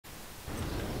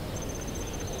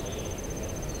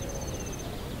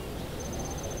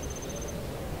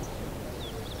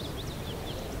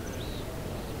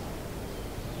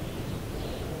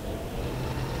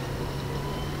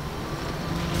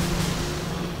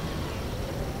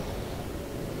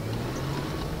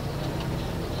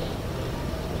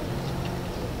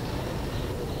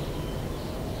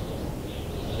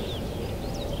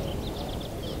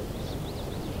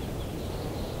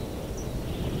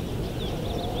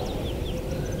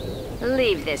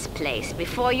Leave this place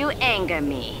before you anger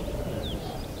me.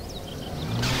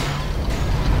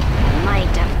 The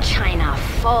might of China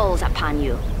falls upon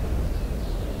you.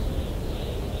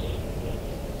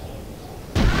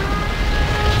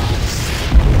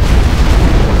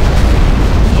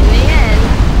 In the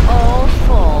end, all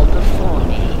fall before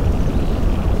me.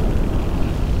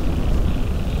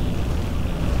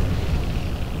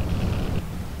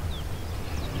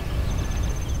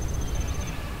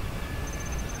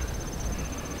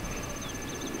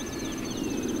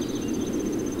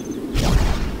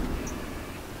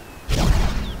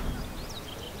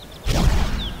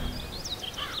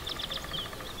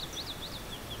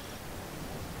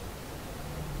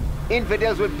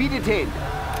 Infidels will be detained.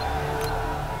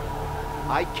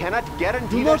 I cannot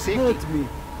guarantee their safety. Do not hurt me.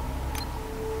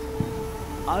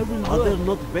 I will Are there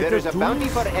not better There is a bounty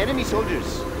for enemy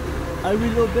soldiers. I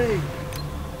will obey.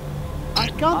 I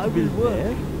can't build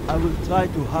there. I will try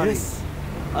to hurry. Yes.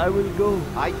 I will go.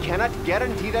 I cannot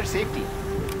guarantee their safety.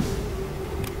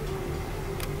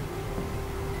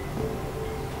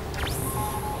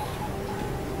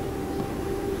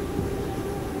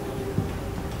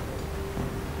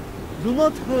 Do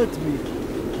not hurt me.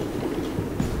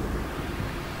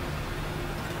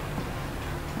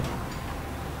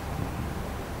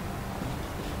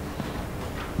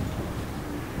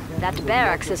 That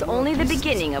barracks is only the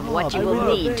beginning of what you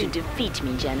will need to defeat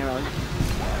me, General.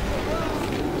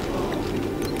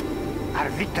 Our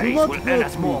victories will earn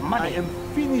us more money. I am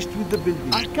finished with the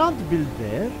building. I can't build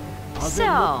there. So,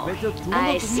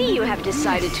 I see you have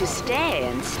decided to stay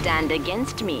and stand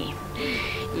against me.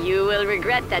 You will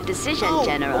regret that decision,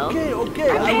 General. Okay.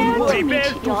 I will prepare meet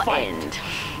to your fight. end.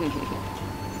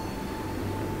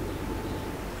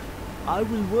 I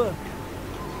will work.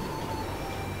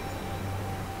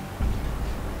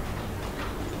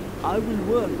 I will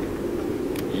work.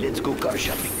 Let's go car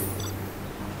shopping.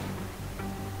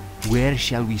 Where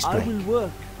shall we I strike? will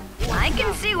work. I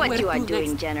can see what you are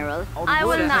doing, General. I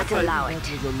will not allow it.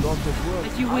 That was a lot of work.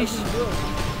 As you wish.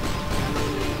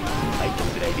 I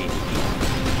don't ready.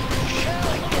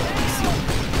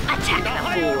 Attack the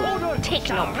fool. Take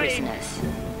no prisoners.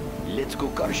 Let's go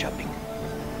car shopping.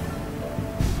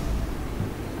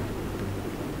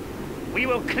 We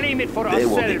will claim it for They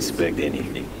ourselves. won't expect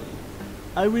anything.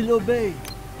 I will obey.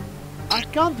 I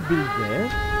can't build there.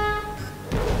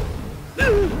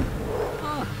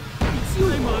 It's you,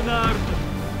 Monarch.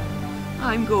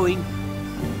 I'm going.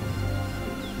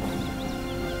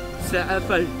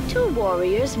 Sa'afal. Two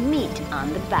warriors meet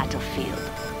on the battlefield.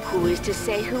 Who is to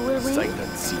say who will win? Sight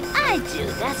unseen. I do,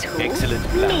 that's who. Excellent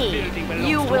plan. Me.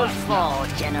 You will fall,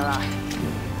 General.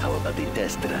 How about the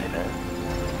test drive,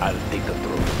 huh? I'll take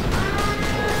control.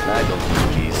 I don't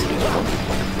think he's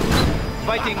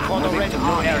Fighting for the Red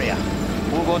Army area.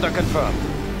 Move order confirmed.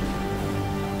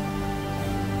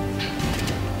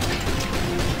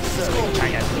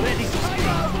 China's ready to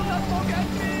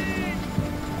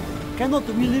Cannot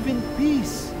we live in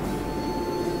peace?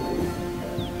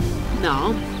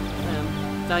 Now,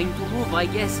 time to move, I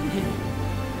guess.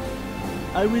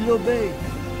 I will obey.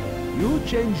 You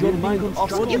change your mind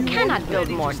on You cannot build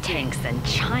more tanks than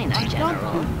China, I can't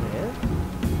General. build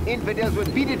there. Infidels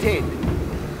will be detained.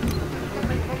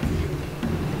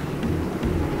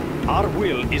 Our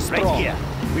will is strong. Right here.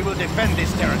 We will defend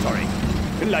this territory.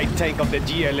 Light tank of the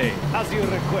GLA, as you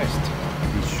request.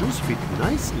 These shoes fit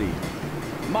nicely.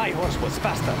 My horse was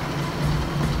faster.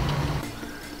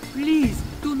 Please,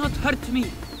 do not hurt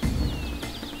me.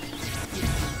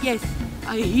 Yes,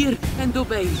 I hear and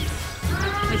obey.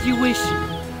 As you wish.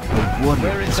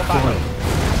 Where is the battle?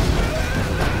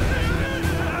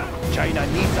 China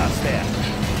needs us there.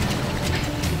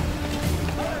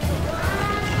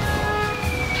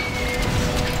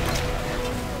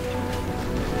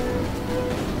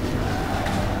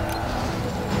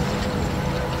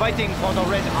 Fighting for the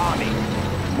Red Army.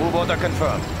 Move order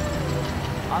confirmed.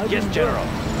 Yes, General.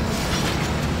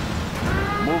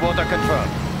 Move order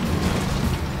confirmed.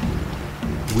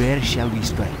 Where shall we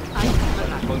strike?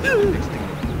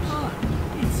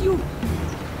 It's you.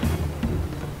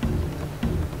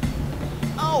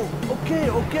 Oh,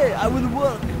 okay, I will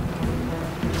work.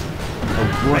 A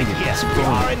warrior Right here. has We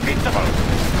fallen. are invincible.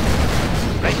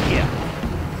 Right here.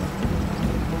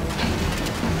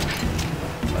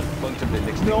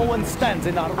 No one stands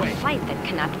in our A way. fight that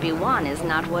cannot be won is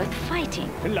not worth fighting.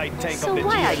 Light tank So of the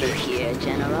why are GLA. you here,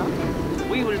 General?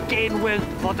 We will gain wealth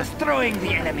for destroying the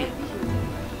enemy.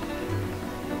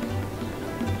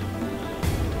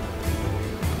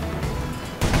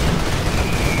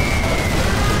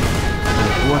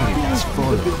 A warrior has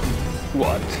fallen.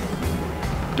 What?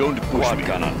 Don't push me.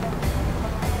 Cannon.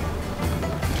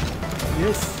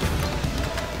 Yes.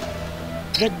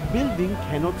 That building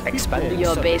cannot fit Expanding. there.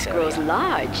 Your Subject base grows area.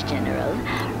 large, General.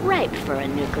 Ripe for a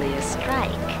nuclear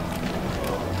strike.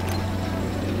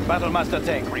 Battlemaster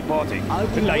tank reporting. I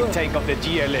will Light work. tank of the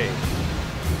GLA.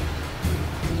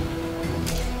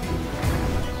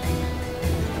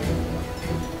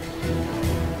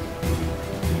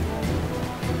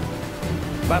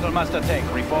 Battlemaster tank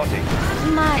reporting.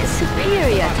 My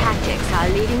superior tactics are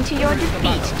leading to your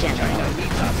defeat, China General.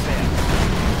 needs us there.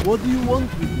 What do you want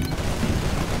with me?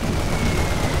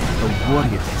 A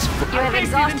warrior has fallen. You have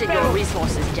exhausted your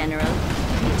resources, General.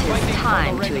 It is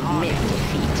time to admit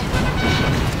defeat.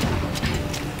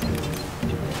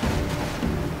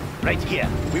 Right here.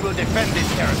 We will defend this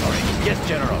territory. Yes,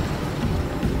 General.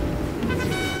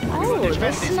 Oh, the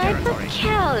defend this sniper territory.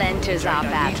 Kel enters our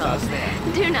China needs battle. us there.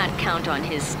 Do not count on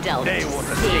his stealth They to won't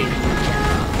save escape. you,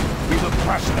 General. We will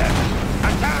crush them.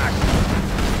 Attack!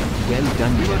 Well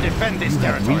done, We will General. defend this You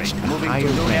have territory. reached a Moving higher to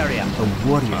new ground. area. A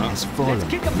warrior has fallen.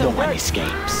 Kick up No the one dirt.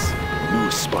 escapes. No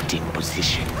spotting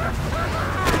position.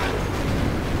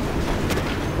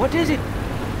 What is it?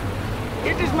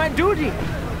 It is my duty.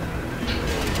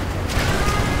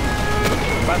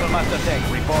 Battlemaster tank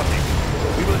reporting.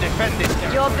 We will defend this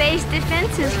territory. Your base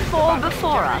defenses fall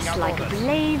before us like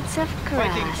blades of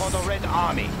Fighting for the grass. Red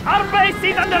Army. Our base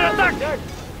is under attack!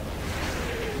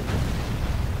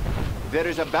 There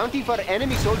is a bounty for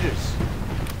enemy soldiers.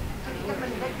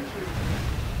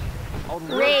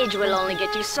 Rage will only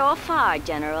get you so far,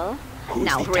 General. Who's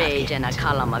Now the rage target? and a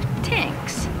column of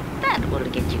tanks. That will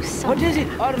get you somewhere. What is it?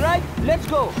 All right, let's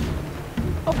go.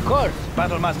 Of course.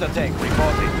 Battlemaster tank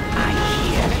reporting. I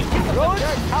hear you. Road?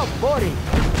 How boring.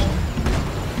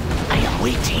 I am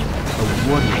waiting. A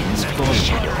warrior has The fallen.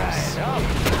 shadows.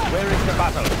 Where is the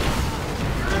battle?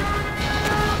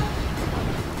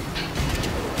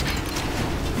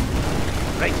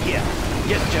 Right here.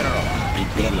 Yes, General.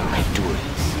 Preparing my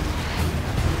tools.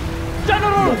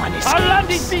 General! No one Our escapes. land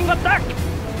is being attacked!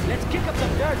 Let's kick up the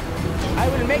dirt. I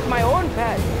will make my own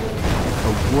path.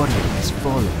 A warrior has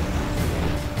fallen.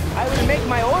 I will make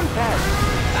my own path.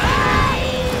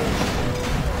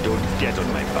 Don't get on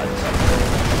my butt.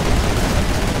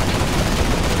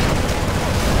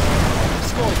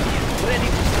 Scorpion, ready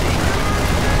to stay.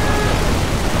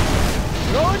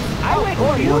 Road, I wait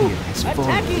for A you. warrior has fallen.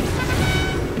 Attacking.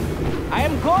 I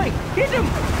am going. Hit him.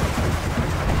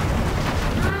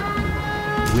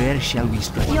 Where shall we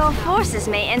strike? Your forces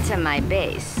may enter my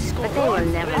base, but they will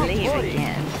never leave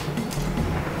again.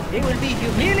 They will be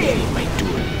humiliated. Preparing my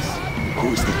tools.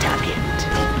 Who's the target?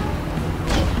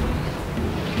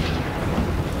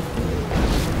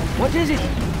 What is it?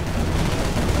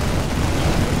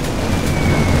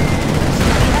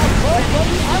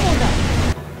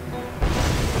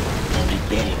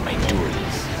 Preparing my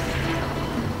tools.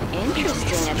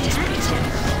 Interesting attack,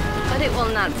 General. But it will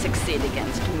not succeed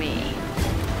against me.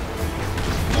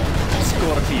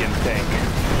 Scorpion tank.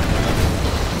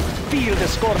 Feel the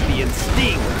scorpion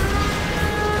sting!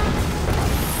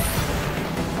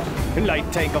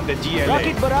 Light tank of the GLA.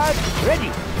 Rocket barrage, ready.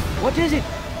 What is it?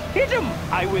 Hit him.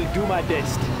 I will do my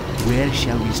best. Where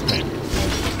shall we strike?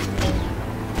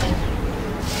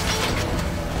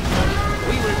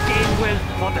 We will gain wealth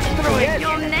for destroying.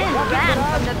 Your men ran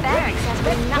from the barracks as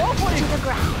we knocked to the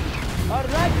ground. All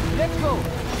right, let's go.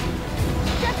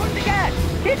 Step on the gas.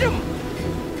 Hit him.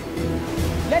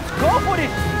 Let's go for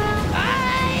it.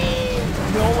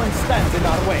 No one stands in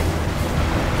our way.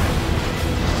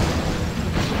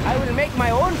 I will make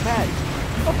my own path.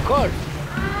 Of course.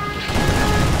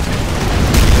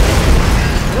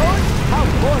 Road? How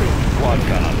boring. Quad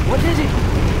cannon. What is it?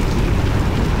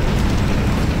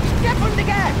 Step on the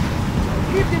gas.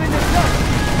 Keep them in the dust.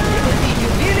 They will be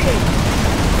humiliated.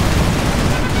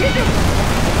 Hit him.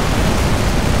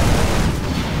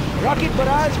 Rocket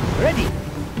barrage ready.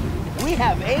 We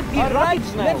have AP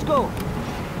rockets now. Let's go.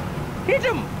 Hit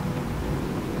him.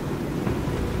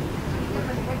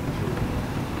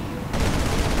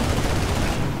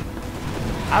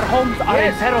 Our homes are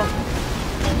in peril.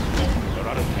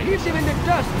 Leave them in the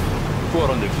dust.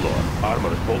 4 on the floor.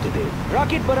 Armor bolted in.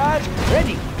 Rocket barrage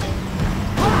ready.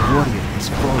 A warrior has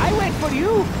I fallen. wait for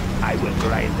you. I will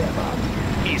grind them up.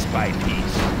 Piece by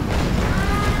piece.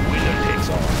 Winner takes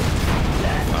all.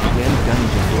 Well done,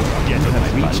 General. You Get on have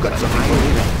my reached butt. a higher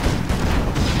ground.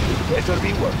 Better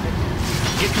be worth it.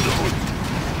 Get to the hood.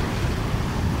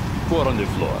 4 on the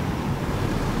floor.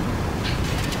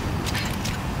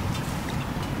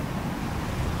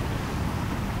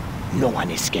 No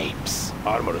one escapes.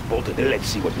 Armor is bolted in. Let's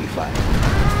see what we find.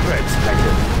 Red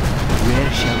Spectre.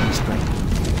 Where shall we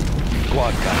strike?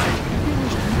 Quad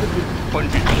cannon.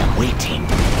 Punch it. I am waiting.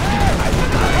 I will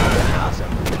not have an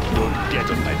awesome. Don't get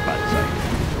on my bad side.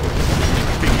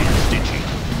 Begin stitching.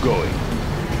 Going.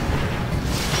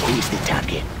 Who is the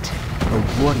target? A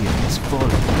warrior has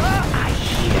fallen. I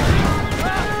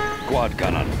hear. Quad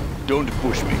cannon. Don't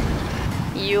push me.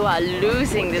 You are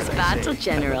losing this battle,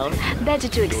 General. Better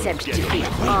to accept defeat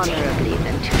honorably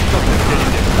than to...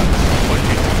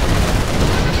 Punch it.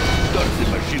 Start the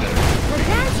machinery. The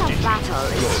dance of battle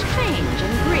is strange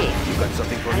and brief. You got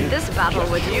something for me? And this battle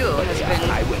with you has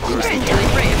I will been grind really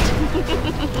great.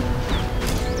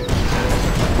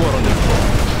 Pour on the floor.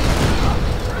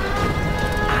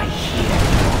 I hear.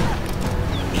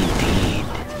 Indeed.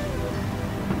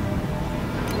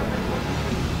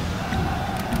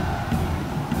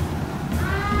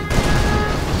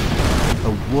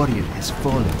 A warrior has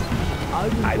fallen.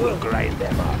 I will grind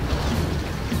them up.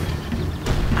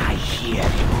 I hear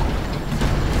you.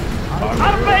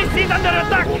 Our base is under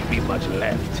attack! Won't be much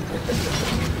left.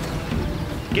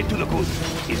 Get to the goods.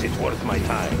 Is it worth my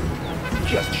time?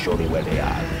 Just show me where they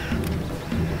are.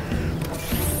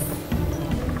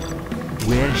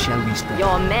 Where shall we strike?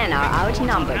 Your men are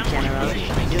outnumbered, General.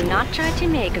 Do not try to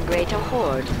make a greater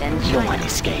horde than No one China.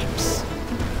 escapes.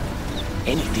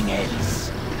 Anything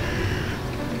else?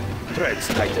 Threads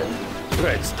tighten.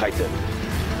 Threads tighten.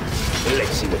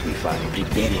 Let's see what we find.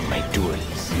 Preparing my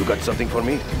tools. You got something for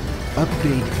me?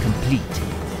 Upgrade complete.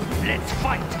 Let's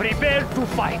fight! Prepare to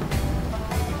fight!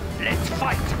 Let's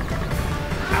fight!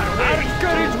 Our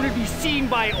courage will be seen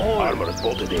by all! Armor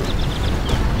bolted in.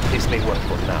 This may work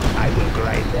for now. I will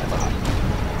grind them up.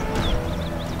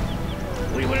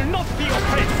 We will not be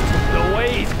oppressed! The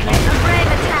way is A clear!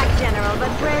 brave attack, General,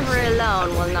 but bravery alone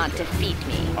will not defeat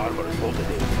me. Armor bolted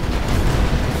in.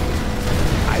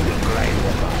 I will grind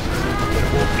them up. There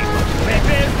won't be much left.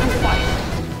 Prepare to fight!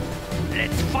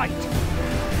 Let's fight!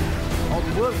 Our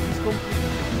work is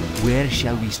complete. Where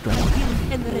shall we strike?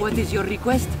 What is your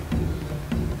request?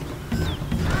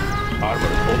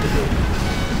 Armor bolted in.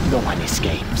 No one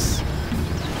escapes.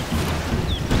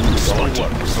 It all Spotted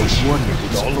works. position. Warrior It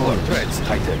has all fallen. works. Threads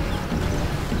tighten.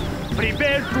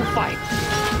 Prepare to fight!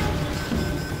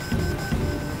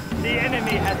 The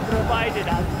enemy has provided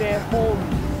us their home.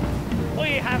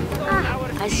 We have thrown our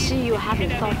I see you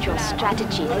haven't thought your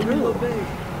strategy I will through. obey.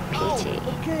 Pity.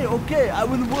 Okay, I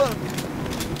will work.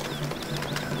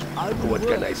 I will What work.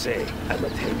 can I say? I'm a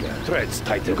taker. Threads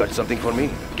tighten. You got something for me?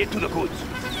 Get to the goods.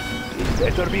 It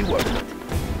better be worth it.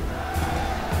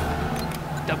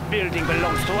 The building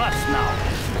belongs to us now.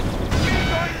 We're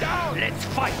going down! Let's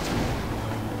fight!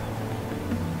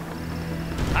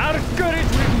 Our courage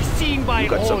will be seen by You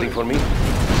got all. something for me?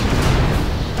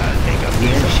 I'll take a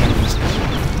piece Where of shall we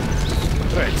strike?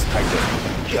 threads tighten.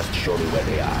 Just show me where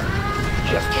they are.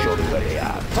 Just show me where they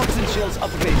are. Toxin shells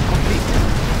upgrade complete.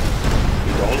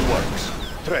 It all works.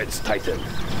 Threads tighten.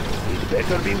 It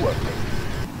better be worth it.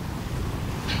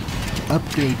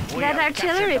 Upgrade. That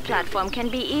artillery platform can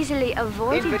be easily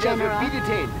avoided, Infidels will General. be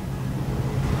detained.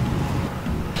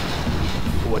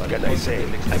 What can I say?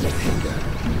 I'm a taker.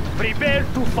 Prepare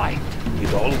to fight.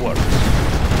 It all works.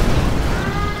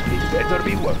 It better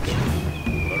be working.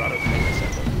 We're out of time,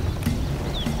 Senator.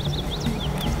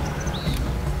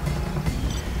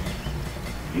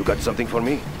 You got something for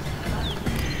me?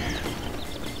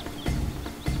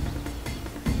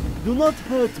 Do not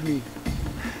hurt me.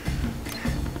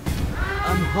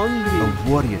 I'm hungry. A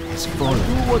warrior has fallen.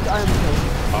 Do what I am told.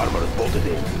 Armor bolted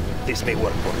in. This may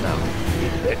work for now.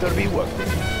 It better be worth it.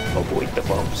 Avoid the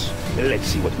bumps. Let's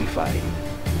see what we find.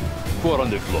 Pour on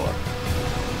the floor.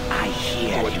 I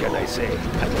hear What you. can I say?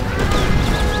 I'm a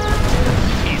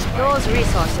He's mine. Those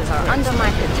resources are under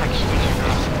my protection,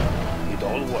 General. It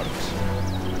all works.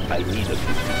 I need a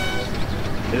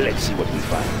few. Let's see what we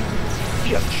find.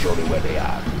 Just show me where they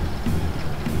are.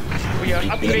 We are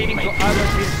upgrading to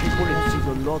armor-piercing bullets. This is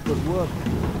a lot of work.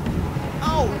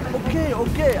 Ow!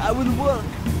 Okay, I will work.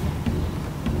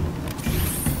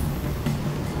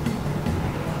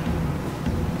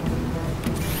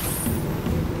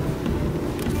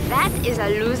 That is a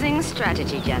losing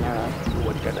strategy, General.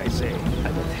 What can I say?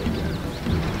 I'm a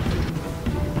taker.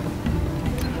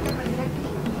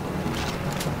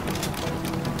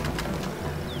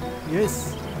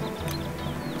 Yes.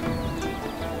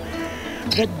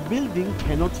 That building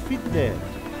cannot fit there.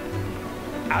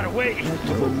 Our way is That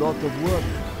is a lot of work.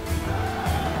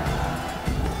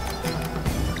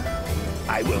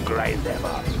 I will grind them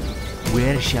up.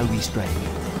 Where shall we strike?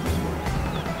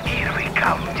 Here we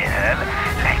come, General,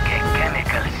 like a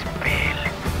chemical spill.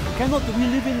 Cannot we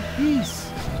live in peace?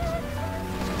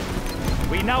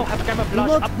 We now have Do camouflage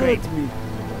not upgrade. hurt me.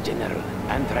 General,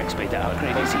 Anthrax beta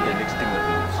upgrade is here.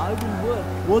 I will work.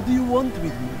 What do you want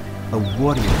with me? A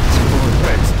warrior has fallen.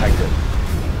 Threads tighten.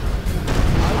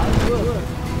 I will work.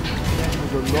 That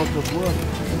was a lot of work.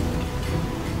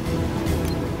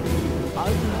 I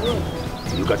will work.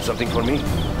 You got something for me?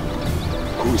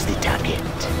 Who's the target?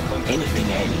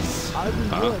 Anything else? I will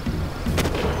work.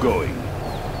 Going.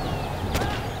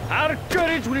 Our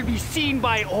courage will be seen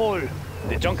by all.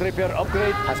 The junk repair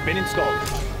upgrade has been installed.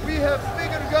 We have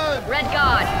bigger guns! Red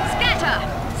Guard, scatter!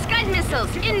 Scud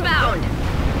missiles inbound!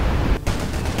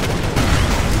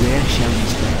 Where shall we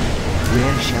strike?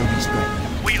 Where shall we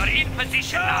strike? We are in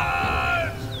position now.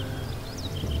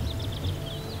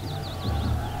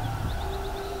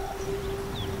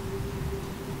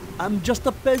 I'm just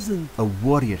a peasant. A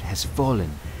warrior has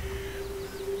fallen.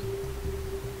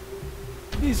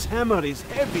 This hammer is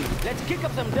heavy. Let's kick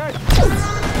up some dirt.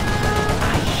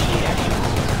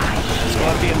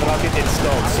 Scorpion rocket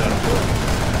installed, sir.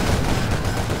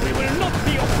 We will not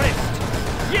be oppressed.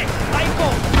 Yes, I go.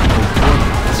 A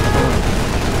warrior has fallen.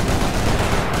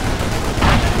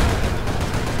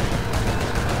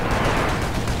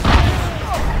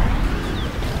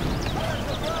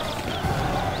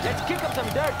 Let's kick up some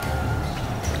dirt.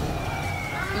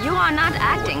 You are not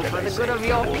acting for the good of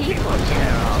your people,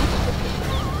 General.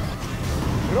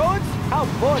 Roads? How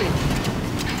boring.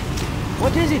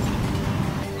 What is it?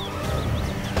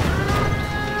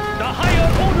 The higher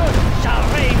order shall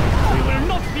reign. We will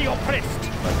not be oppressed.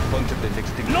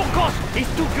 No cost is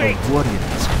too great. A warrior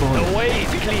has fallen. The way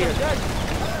is clear.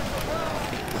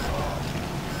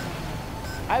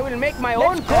 I will make my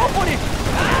own go for it.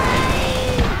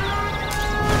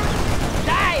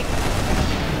 Die!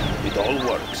 It all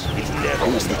works. It's never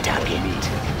Who's the target?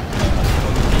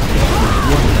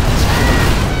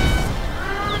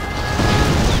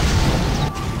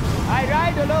 I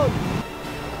ride alone.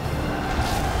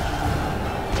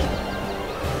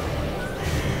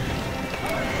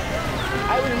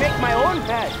 I will make my own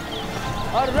path.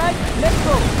 All right, let's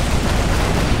go.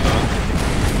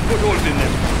 Put holes in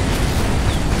them.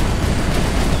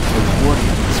 A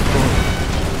warrior has fallen.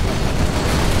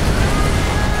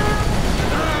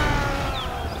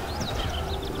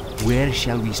 Where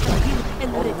shall we strike?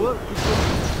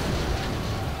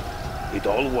 It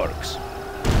all works.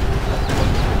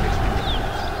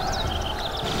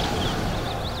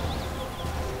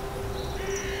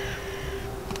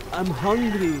 I'm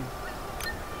hungry.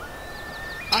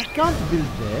 I can't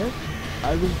build there.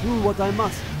 I will do what I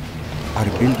must. Our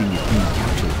building is being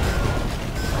captured.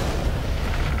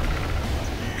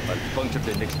 I'll puncture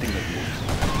the next thing that moves.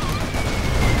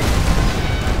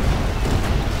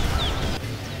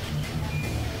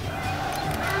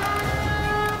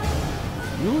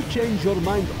 You change your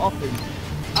mind often.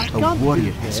 I A can't warrior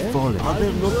build has there. fallen. Are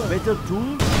there not better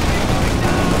tools?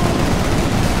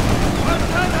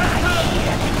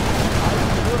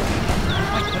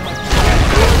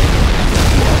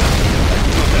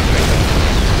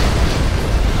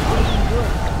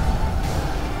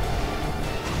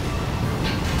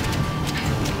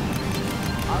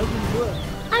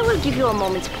 I will give you a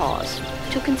moment's pause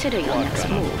to consider your next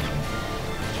move.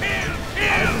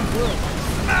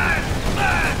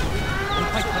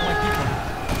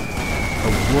 A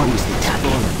warrior has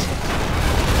fallen.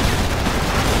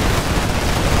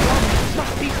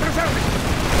 Must be preserved.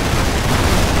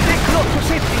 Stay close to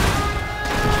safety.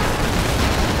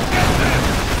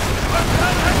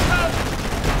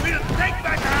 We'll take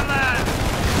back our land.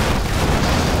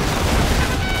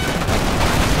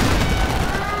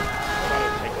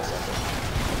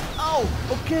 Oh,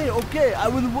 okay, I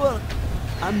will work.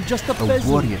 I'm just a peasant. A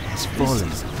warrior has fallen.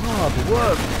 This is hard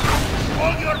work.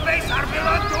 All your base are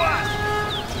belong to us.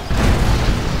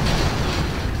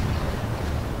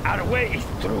 Our way is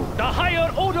through. The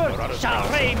higher order shall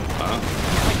reign.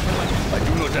 I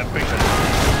do not have patience.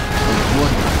 A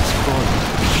warrior has fallen.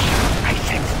 I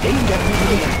sense danger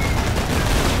here.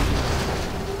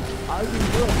 I will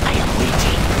work. I am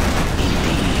waiting.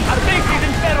 Indeed. Our base is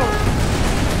in peril.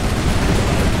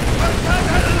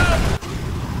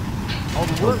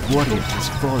 A warrior has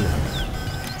fallen.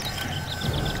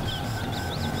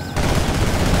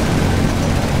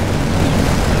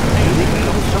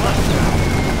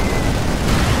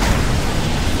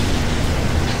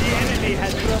 The enemy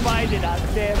has provided us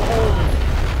their own.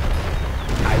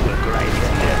 I will grind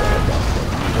it never enough.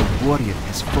 A warrior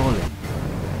has fallen.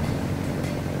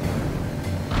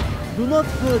 Do not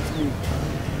hurt me.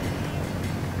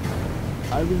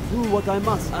 I will do what I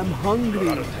must. I'm hungry.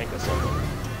 Take a second.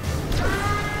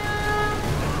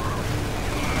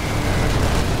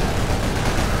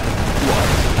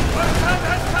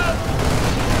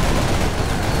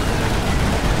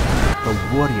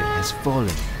 A warrior has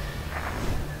fallen.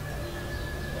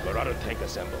 ROTR tank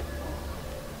assembled.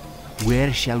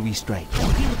 Where shall we strike?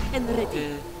 And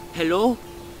ready. Hello?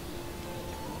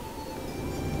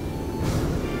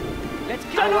 Let's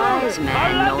A get wise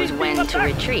man knows when to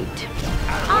retreat.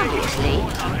 Obviously,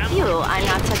 you are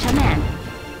not such a man.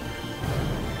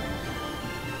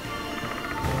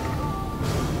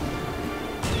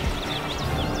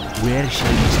 Where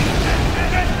shall we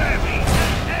strike?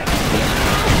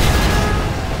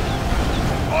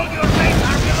 All your mates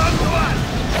are belong to us!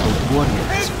 A warrior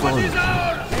has fallen.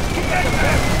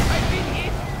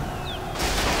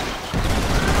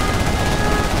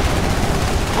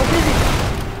 What is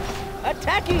it?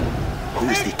 Attacking!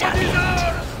 Who's the target?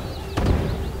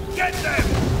 Get them!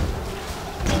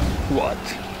 What?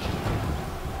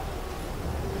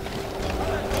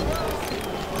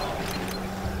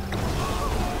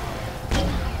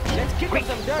 Let's kick up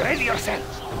some dirt. Ready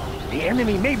yourselves. The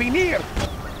enemy may be near.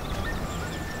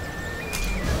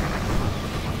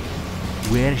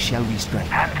 Where shall we strike?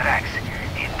 Anthrax,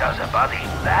 it does a body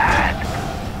bad.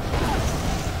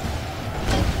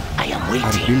 I am waiting.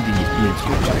 Our building is being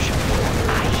captured.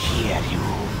 I hear you.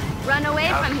 Run away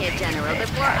from here, General,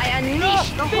 before I unleash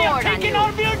the horde on you.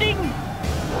 our building!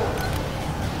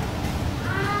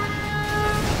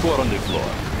 4 on the floor.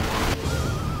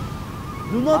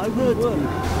 Do not hurt me.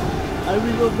 I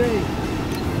will obey.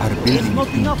 Our There's building not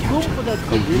is being enough room captured. for that A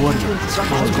building. warrior has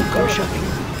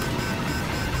fallen.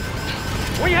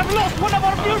 We have lost one of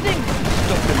our buildings!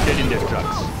 Stop them dead in their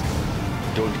tracks.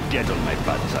 Don't get on my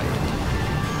bad side.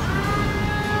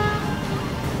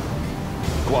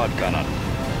 Quad cannon.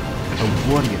 A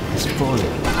warrior has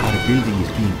fallen. Our building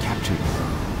is being captured.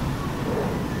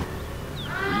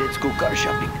 Let's go car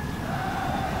shopping.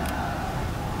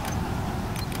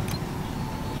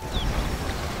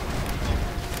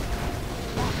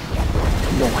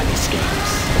 No one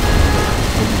escapes.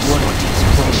 A warrior has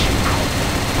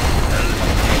fallen.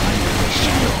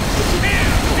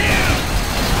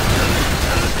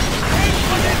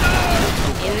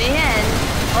 In the end,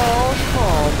 all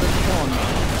fall before me.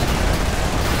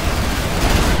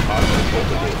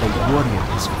 A warrior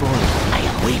has fallen. I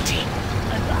am waiting.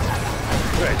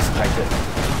 Threads tighten.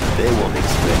 They won't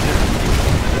expect it.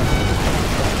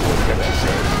 What can I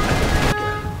say?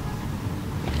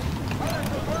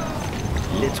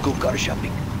 Let's go car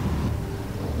shopping.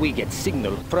 We get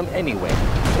signal from anywhere.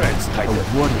 Threads A tighten.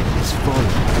 warrior has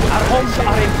fallen. Our homes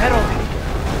are in peril.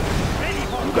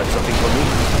 You got something for me?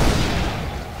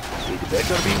 It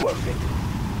better be worth it.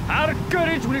 Our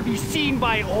courage will be seen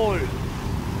by all.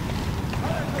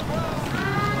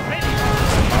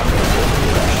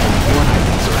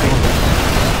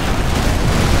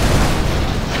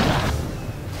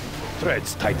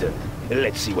 Threads tighten.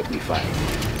 Let's see what we find.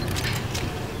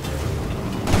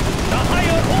 The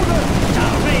higher order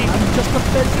shall reign. Just a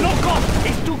peasant. No cost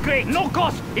is too great. No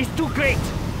cost is too great.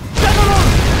 General,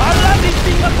 our land is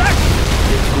being attacked.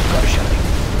 Let's go car shopping.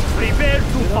 Prepare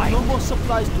to There are fight. no more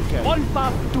supplies to carry. One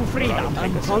path to freedom.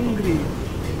 I'm hungry.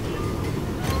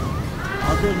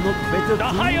 Are there not better The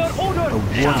tools? higher order A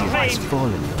shall warrior has reign.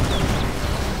 fallen.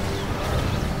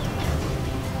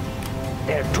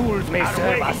 Their tools may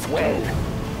serve us well.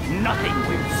 Nothing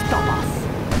will stop us.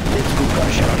 Let's go car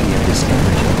shopping. We have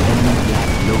discovered an enemy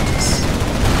black lotus.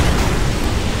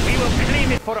 We will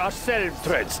claim it for ourselves.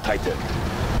 Threads tighten.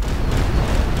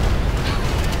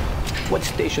 What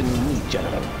station you need,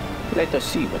 General? Let us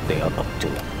see what they are up to.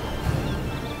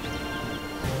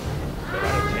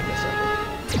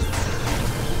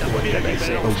 What can I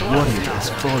say? A warrior has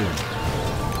fallen.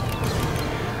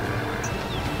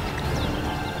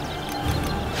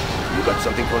 You got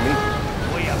something for me?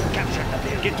 We have captured the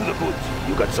building. Get to the goods.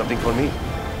 You got something for me?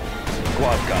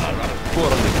 Quad cannon. 4 on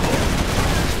the floor.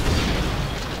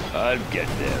 I'll get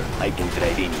there. I can try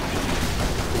anything.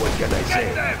 What can I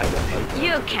say? I don't know.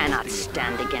 You cannot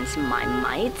stand against my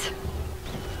might.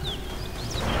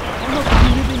 Do not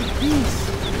live in peace.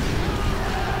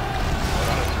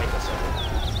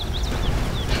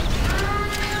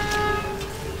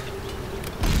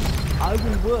 I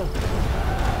will work.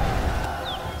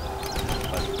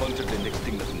 I'll puncture the next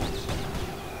thing that moves.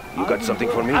 You got something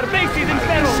for me? Our base is in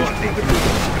peril. Sorting the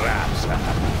scraps.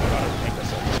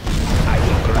 I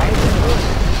will grind them.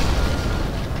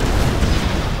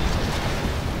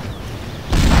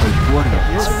 A warrior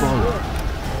has Yes, fallen.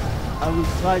 I will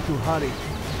try to hurry.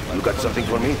 You got something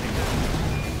for me?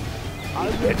 I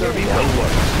will Better be well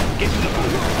worked. Get to the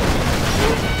food.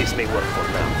 This may work for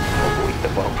now. Avoid the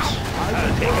bombs.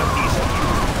 I'll take a piece of you.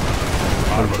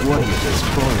 A warrior has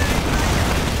fallen.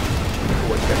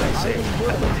 What can I say?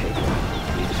 I will take it.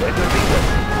 It better be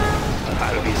worth it.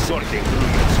 I'll be sorting through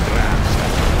your scraps.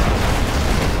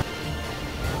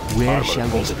 Where shall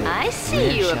we strike? I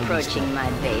see you approaching my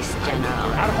base,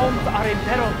 General. Our homes are in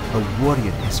peril. A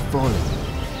warrior has fallen.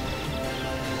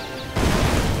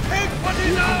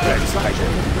 Let's fight it.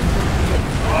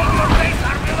 All your base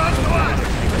are belong to us!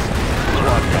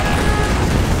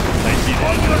 I see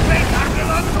All them. your base are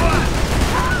belong to us!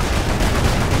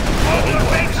 All your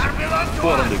base are belong to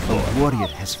Four on us! the floor. A warrior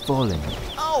has fallen.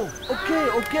 Oh,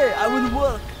 okay, I will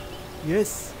work.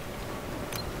 Yes.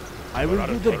 I will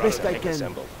do the best I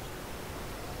can.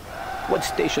 What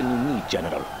station you need,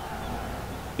 General?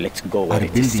 Let's go Our where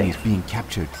it is building is safe. being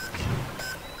captured.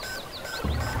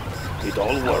 It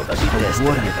all works. A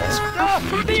warrior has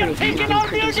Factory can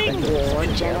produce war,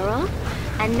 General.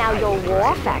 And now your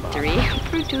war factory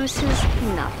produces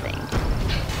nothing.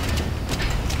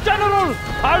 General!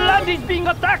 Our land is being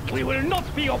attacked! We will not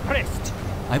be oppressed!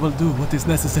 I will do what is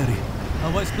necessary.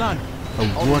 Our wise plan. A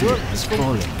warrior has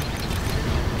fallen.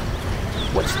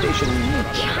 What station you need?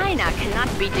 China cannot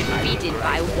be defeated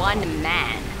by one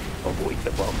man. Avoid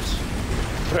the bombs.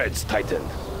 Threads tightened.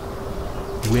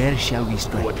 Where shall we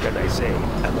strike? What can I say?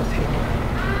 I'm a taker.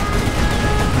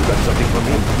 You got something for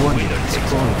me? A warrior has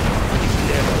fallen. It's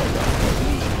never enough for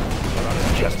me.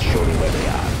 Just show me where they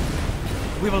are.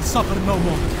 We will suffer no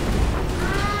more.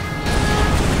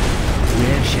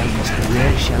 Where shall we strike?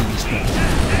 Where shall we strike?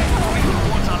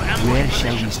 Where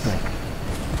shall we strike?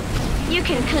 You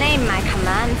can claim my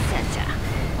command center.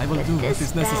 I will do what This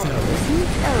is necessary. battle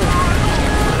isn't over.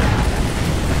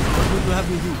 What would you have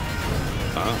me do?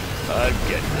 I'll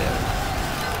get there.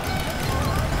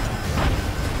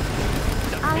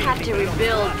 I'll have to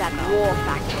rebuild that war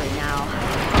factory now.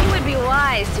 It would be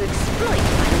wise to exploit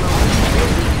my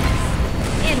momentary weakness.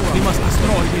 It We will must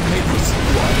destroy the invaders.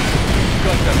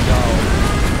 Cut them down.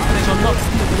 They shall not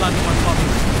steal the land of our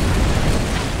fathers.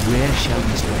 Where shall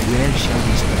we strike? Where shall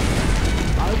we strike?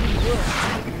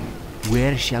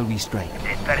 Where shall we strike?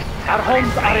 Our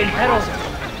homes are in peril.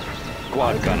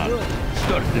 Quad cannon.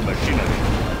 Start the machinery.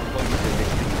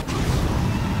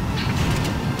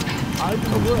 A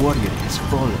warrior has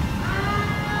fallen.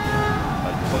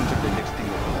 I'll puncture the next thing.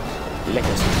 Let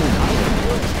us turn.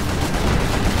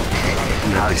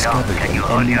 We have discovered an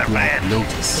enemy black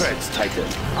lotus. Threads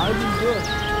tightened. I will work.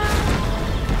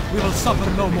 We will suffer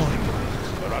no more.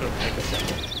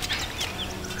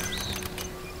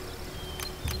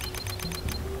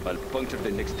 I'll puncture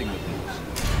the next thing that moves.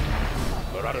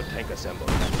 Marauder tank assembled.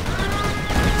 A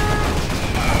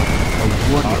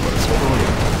warrior has fallen.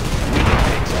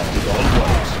 It all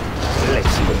works.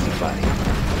 Let's see what we find.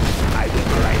 I will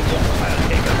grind them. I'll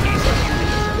take a piece of you.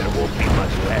 There won't be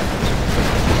much left.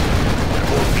 There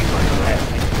won't be much left.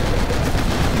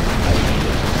 I need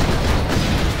it.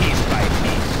 Piece by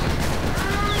piece.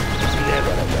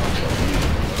 Never enough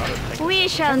for me. We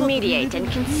shall mediate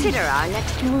and consider our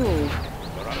next move.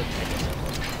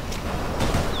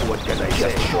 What can I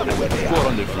say? Show me where they are. Four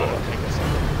on the floor.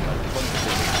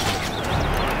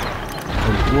 A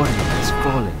warrior has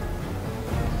fallen.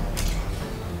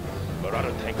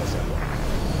 Marauder tank assembled.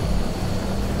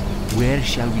 Where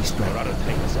shall we strike? Marauder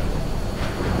tank assembled.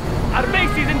 Our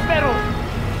base is in peril!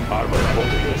 Armor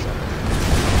bolted assembled.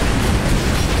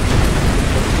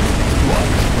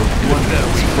 A warrior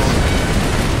has fallen.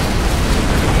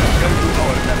 Come to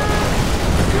our level.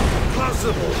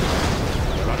 Impossible!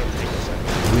 Marauder tank assembled.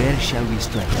 Where shall we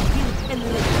strike?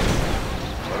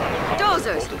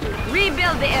 Dozers,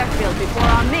 rebuild the airfield before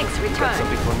our MiGs return.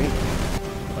 Something for me?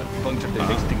 I'll puncture the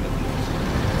next thing that moves.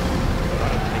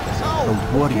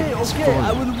 A warrior has Okay, I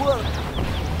fallen. will work.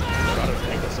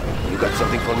 You got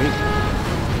something for me?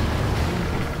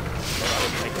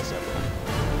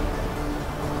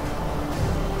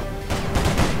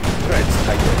 Threads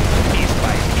tighten, piece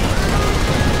by piece.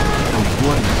 A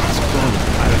warrior has fallen.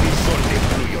 I'll be sorting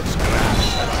through your scraps.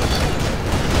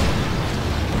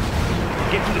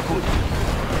 Get to the hood.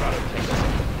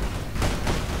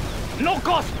 No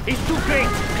cost is too great!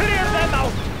 Clear them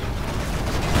out!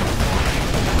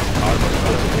 Armor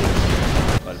bolted.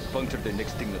 I'll puncture the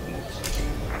next thing that moves.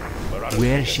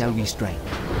 Where shall we strike?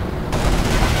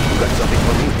 You got something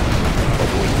for me?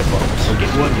 Avoid the bombs. A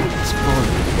warrior has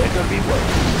fallen. Better be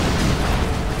working.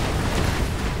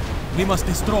 We must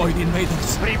destroy the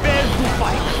invaders. Prepare to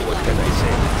fight! What can I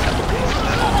say?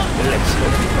 Let's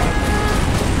hope we find.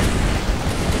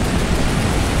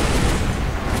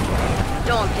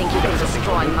 Don't think you can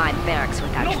destroy my barracks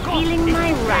without No cost feeling is my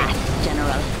too great. wrath,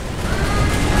 General.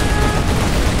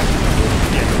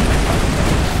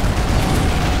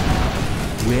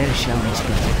 Where shall we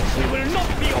strike? We will not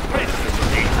be oppressed!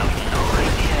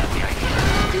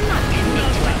 Do not commit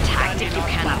to a tactic you you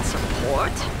cannot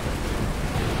support?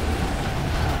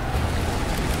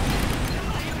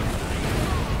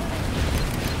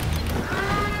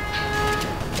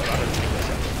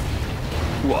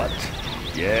 What?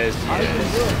 Yes, yes.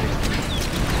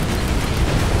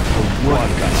 What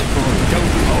got spoiled? Don't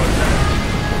do our best.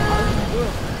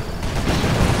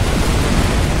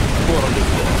 Four on the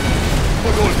floor.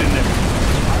 For gold in them.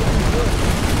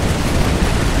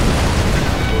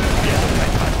 Don't get on my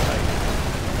bad side.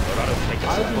 Or I'll take us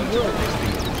up onto the next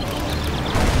thing.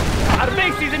 Our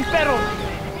base is in peril!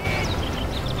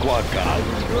 Quad car.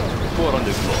 Four on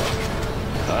the floor.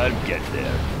 I'll get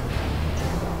there.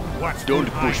 Don't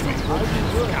push me.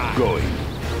 Going.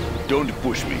 Don't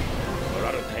push me. Or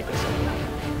I'll take us up.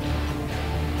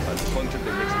 I'll puncture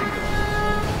the next thing.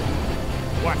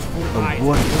 Watchful A eyes.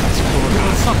 warrior has We will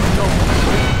fallen. suffer no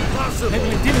more. They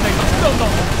will intimidate us no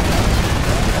longer.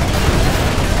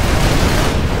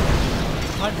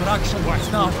 Time for action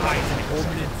is now.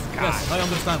 Yes, I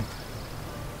understand.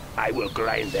 I will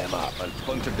grind them up and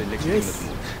puncture the next Yes. thing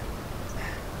that moves.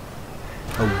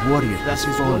 A warrior has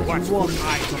fallen. Watchful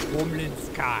eyes of homeland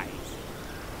skies.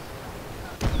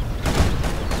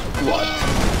 What?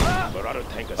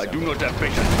 I do not have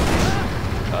patience.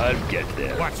 I'll get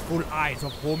there. Watchful eyes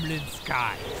of homeland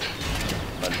skies.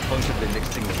 And puncture the next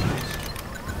thing that moves.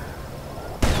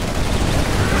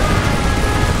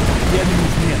 The enemy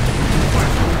is near.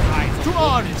 Watchful eyes To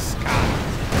arms! skies.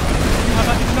 We have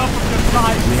had enough of your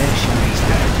lies. Where shall we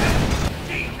strike?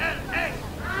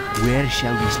 Where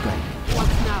shall we strike? What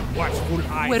now? Watchful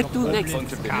eyes Where of to next?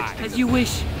 homeland skies. As you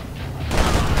wish.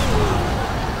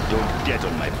 Don't get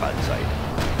on my bad side.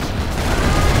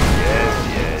 Yes,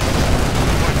 yes.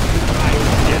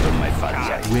 Get on my bad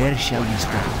side. Where shall we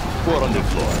strike? Four on the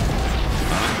floor.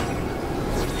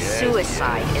 Yes,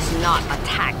 Suicide is not a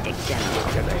tactic, General.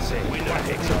 Can I say? Winner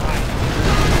takes a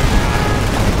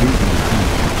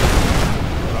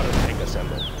take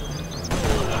assemble.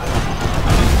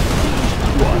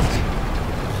 What?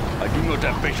 I do not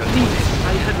have patience for Please, this.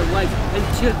 I have a wife and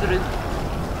children.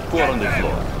 Four on the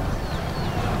floor.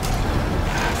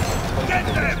 Get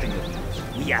them!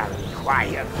 We are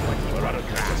required for the program.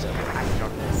 I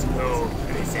don't know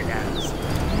prisoners.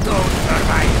 No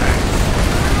survivors.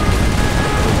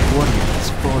 A warrior has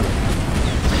fallen.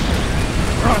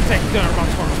 Protector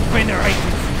of our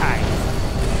venerated skies.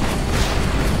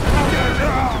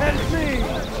 Help me!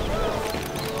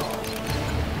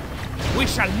 We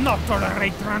shall not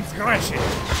tolerate transgression.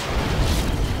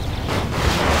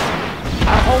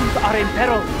 Our homes are in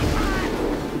peril.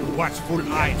 Watchful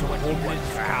eyes of homeland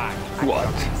sky.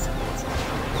 What?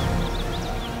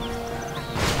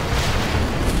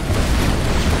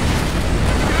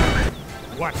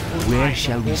 Watchful Where eyes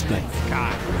shall of we homeland strike?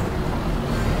 sky.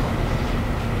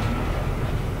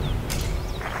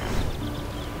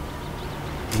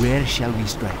 Where shall we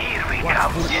strike? Here we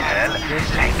come, General,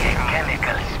 like a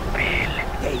chemical spill.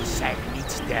 They shall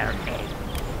reach their end.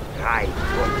 Right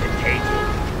for the taking.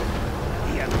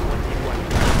 The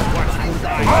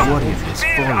A warrior has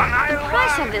fallen. The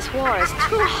price of this war is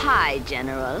too high,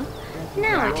 General.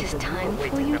 Now it is time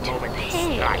for you to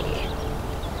pay.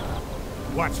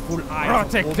 Watchful eyes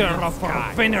protector of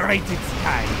our venerated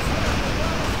skies.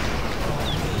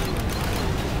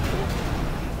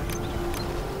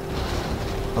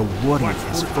 A warrior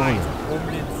has Watchful eyes fallen. of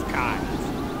homeland skies.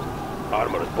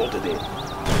 Armor is bolted in.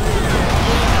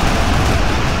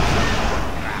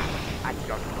 at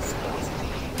your disposal.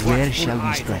 Where shall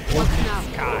we strike? What now?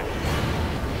 Sky.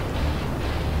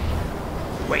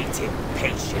 Waiting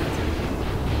patiently.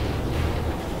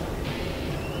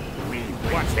 We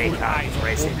will Watchful make our eyes of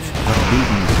presence Our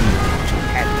building here.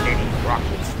 and many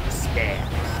rockets to spare.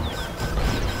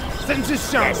 Census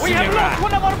show. Yes, We have General. lost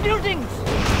one of our buildings.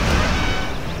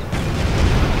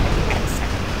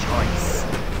 Excellent choice.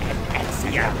 An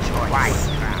excellent choice.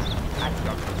 At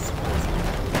your disposal.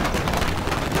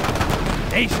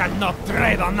 They shall not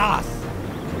tread on us.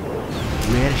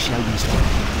 Where shall we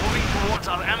strike? Moving towards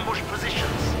our ambush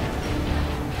positions.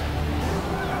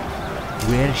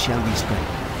 Where shall we strike?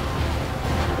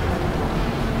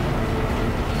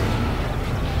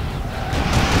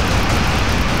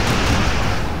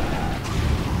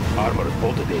 Armor is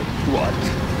bolted in. What?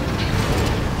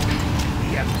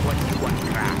 We have 21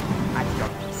 craft at your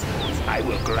disposal. I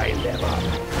will grind them up.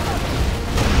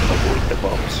 Avoid the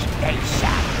bombs. They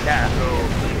shall no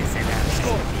prisoners.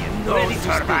 No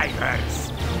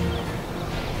survivors.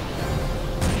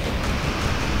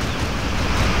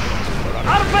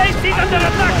 Our base is under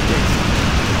attack.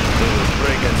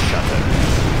 Break and shatter.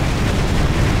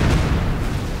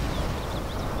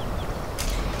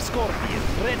 Scorpion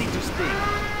ready to sting.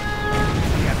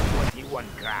 We have 21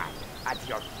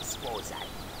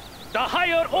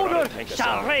 higher order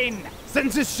shall reign.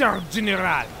 Censorship,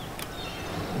 General.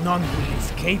 None will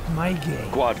escape my gaze.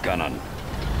 Quad cannon.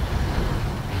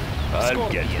 I'll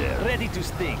get there. Ready to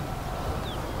sting.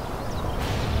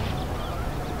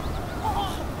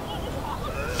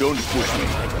 Don't push me.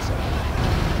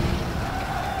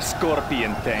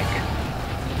 Scorpion tank.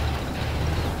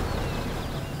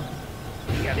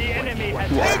 The enemy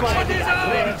has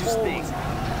ready to sting.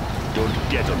 Don't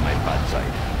get on my bad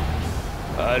side.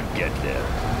 I'll get there.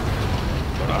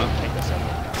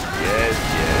 Yes,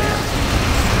 yes.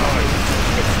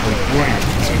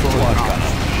 Quad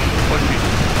cannon. Punch it.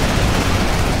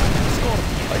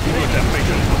 I do not have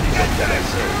patience for this, what can I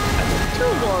say?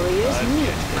 Two warriors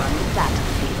meet on the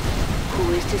battlefield. Who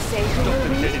is to say who will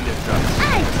win? Dead in the tracks.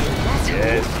 I do, that's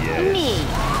Yes, who. yes. Me.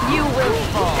 You will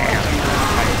fall.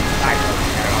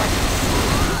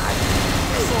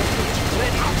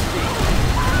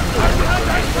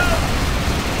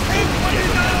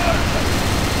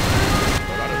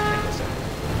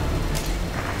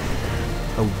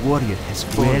 A warrior has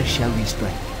fallen. Where shall we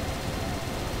strike?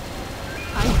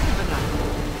 I have an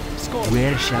idea.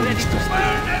 Where shall we strike?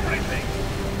 Burn everything!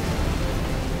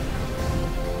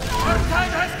 Our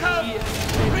time has come!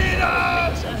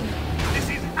 Freedom! This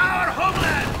is our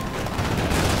homeland!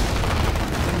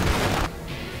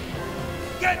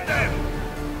 Get them!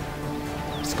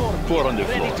 Four on the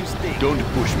floor. Don't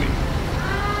push me.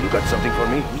 You got something for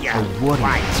me? A warrior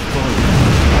has fallen.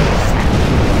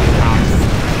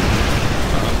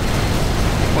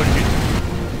 Punch it.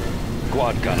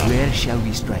 Quad cannon. Where shall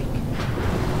we strike?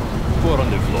 Four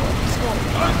on the floor.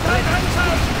 Our time has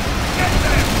come! Get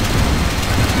them!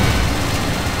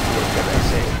 What can I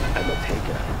say? I'm a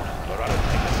taker.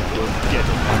 Don't get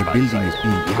on my Our bad building side. is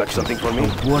being You got captured. something for me? A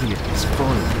warrior has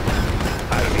fallen.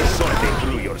 I'll be sorting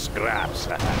through your scraps.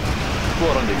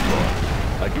 Four on the floor.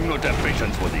 I do not have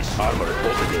patience for this. Armor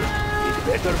over there. It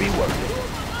better be worth it.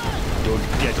 Don't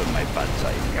get on my bad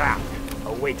side. Ground,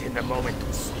 awaiting the moment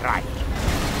to strike.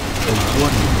 A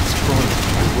warrior has fallen.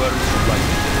 Words like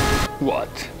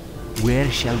what? Where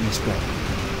shall we strike?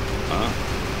 Huh?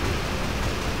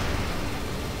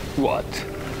 What?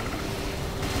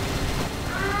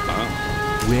 Huh?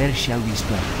 Where shall we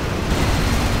strike?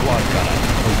 Quad cannon.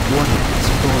 A warrior has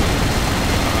fallen.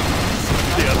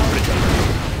 They are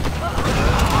brittle.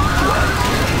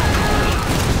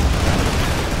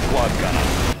 Quad cannon.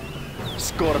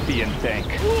 Scorpion tank.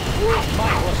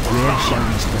 Where shall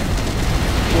we strike?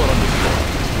 Four on the floor.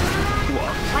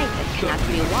 What? Fight that cannot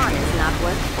be won is not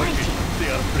worth fighting. They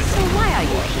are So brittle. why are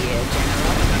you here,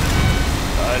 General?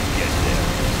 I'll get there.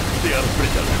 They are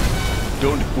brittle.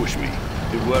 Don't push me.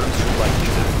 The worms will like me.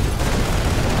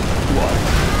 What?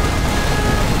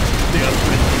 They are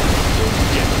brittle. Don't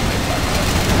get on my back.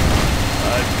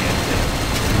 I'll get there.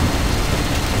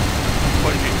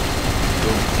 Punch it.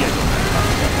 Don't get on my back.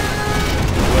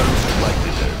 The worms will like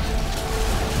the dirt.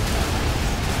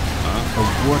 A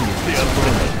warrior They has are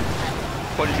fallen. brittle.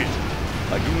 Punch it.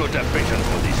 I do not have patience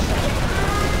for this.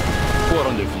 Four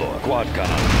on the floor. Quad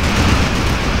cannon.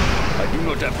 I do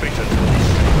not have patience for this.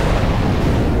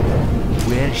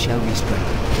 Where shall we strike?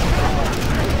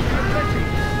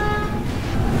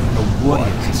 A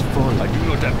warrior has I fallen. do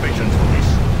not have patience for this.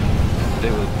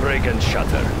 They will break and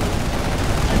shatter.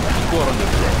 Four on the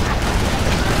floor.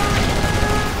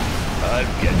 I'll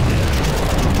get there.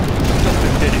 Just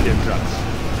them dead in their tracks.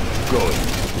 Going.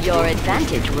 Your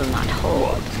advantage will not hold.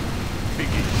 What?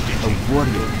 Begin A stitching.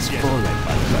 warrior has Yes, fallen.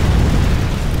 my bad.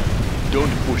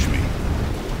 Don't push me.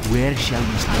 Where shall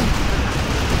we strike?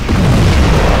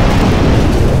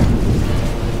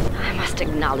 I must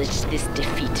acknowledge this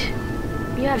defeat.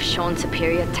 You have shown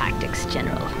superior tactics,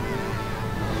 General.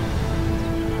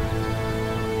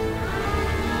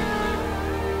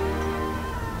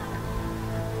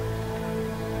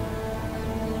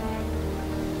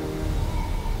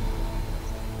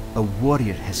 A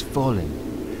warrior has fallen.